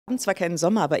haben zwar keinen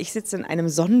Sommer, aber ich sitze in einem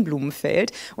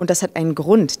Sonnenblumenfeld und das hat einen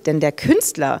Grund, denn der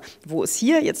Künstler, wo es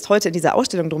hier jetzt heute in dieser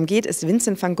Ausstellung drum geht, ist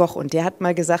Vincent van Gogh und der hat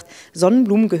mal gesagt,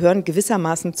 Sonnenblumen gehören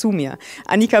gewissermaßen zu mir.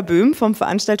 Annika Böhm vom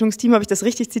Veranstaltungsteam, habe ich das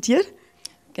richtig zitiert?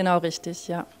 Genau richtig,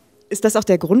 ja. Ist das auch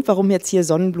der Grund, warum jetzt hier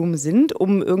Sonnenblumen sind,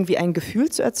 um irgendwie ein Gefühl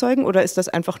zu erzeugen oder ist das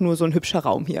einfach nur so ein hübscher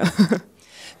Raum hier?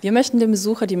 Wir möchten dem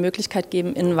Besucher die Möglichkeit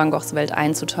geben, in Van Goghs Welt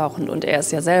einzutauchen und er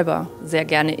ist ja selber sehr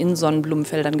gerne in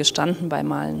Sonnenblumenfeldern gestanden beim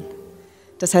Malen.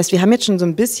 Das heißt, wir haben jetzt schon so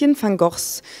ein bisschen Van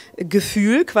Goghs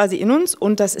Gefühl quasi in uns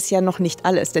und das ist ja noch nicht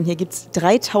alles, denn hier gibt es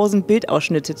 3000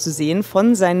 Bildausschnitte zu sehen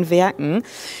von seinen Werken.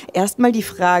 Erstmal die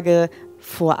Frage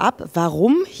vorab,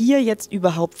 warum hier jetzt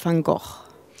überhaupt Van Gogh?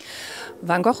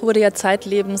 Van Gogh wurde ja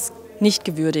zeitlebens nicht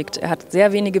gewürdigt. Er hat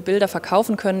sehr wenige Bilder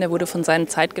verkaufen können. Er wurde von seinen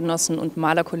Zeitgenossen und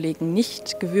Malerkollegen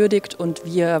nicht gewürdigt und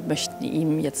wir möchten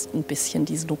ihm jetzt ein bisschen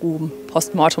diesen Ruhm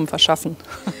postmortem verschaffen.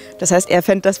 Das heißt, er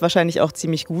fände das wahrscheinlich auch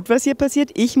ziemlich gut, was hier passiert.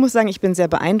 Ich muss sagen, ich bin sehr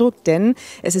beeindruckt, denn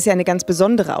es ist ja eine ganz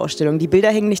besondere Ausstellung. Die Bilder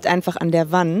hängen nicht einfach an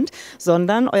der Wand,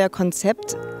 sondern euer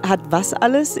Konzept hat was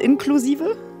alles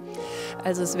inklusive?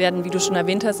 Also es werden, wie du schon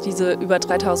erwähnt hast, diese über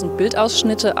 3000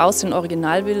 Bildausschnitte aus den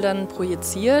Originalbildern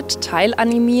projiziert,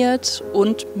 teilanimiert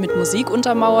und mit Musik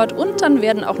untermauert. Und dann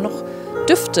werden auch noch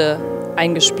Düfte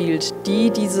eingespielt, die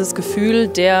dieses Gefühl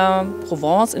der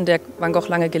Provence, in der Van Gogh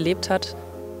lange gelebt hat,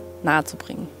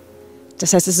 nahezubringen.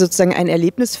 Das heißt, es ist sozusagen ein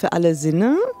Erlebnis für alle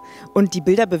Sinne und die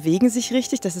Bilder bewegen sich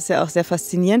richtig. Das ist ja auch sehr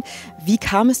faszinierend. Wie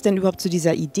kam es denn überhaupt zu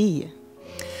dieser Idee?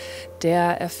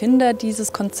 Der Erfinder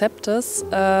dieses Konzeptes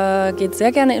geht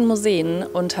sehr gerne in Museen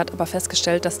und hat aber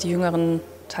festgestellt, dass die jüngeren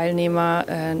Teilnehmer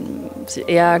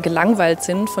eher gelangweilt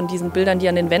sind von diesen Bildern, die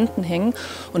an den Wänden hängen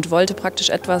und wollte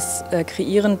praktisch etwas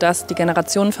kreieren, das die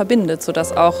Generationen verbindet,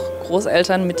 sodass auch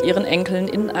Großeltern mit ihren Enkeln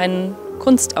in eine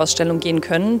Kunstausstellung gehen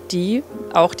können, die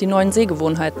auch die neuen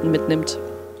Sehgewohnheiten mitnimmt.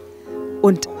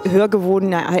 Und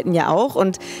Hörgewohnheiten ja auch.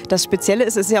 Und das Spezielle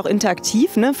ist, es ist ja auch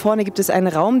interaktiv. Ne? Vorne gibt es einen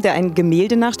Raum, der ein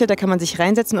Gemälde nachstellt. Da kann man sich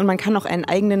reinsetzen und man kann auch einen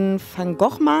eigenen Van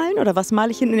Gogh malen. Oder was male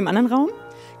ich hinten in dem anderen Raum?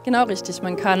 Genau richtig.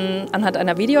 Man kann anhand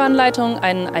einer Videoanleitung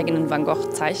einen eigenen Van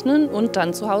Gogh zeichnen und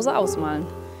dann zu Hause ausmalen.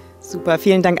 Super,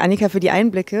 vielen Dank Annika für die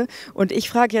Einblicke. Und ich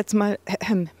frage jetzt mal,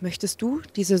 möchtest du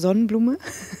diese Sonnenblume?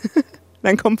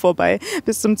 Dann komm vorbei.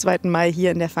 Bis zum 2. Mai hier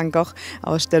in der Van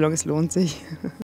Gogh-Ausstellung. Es lohnt sich.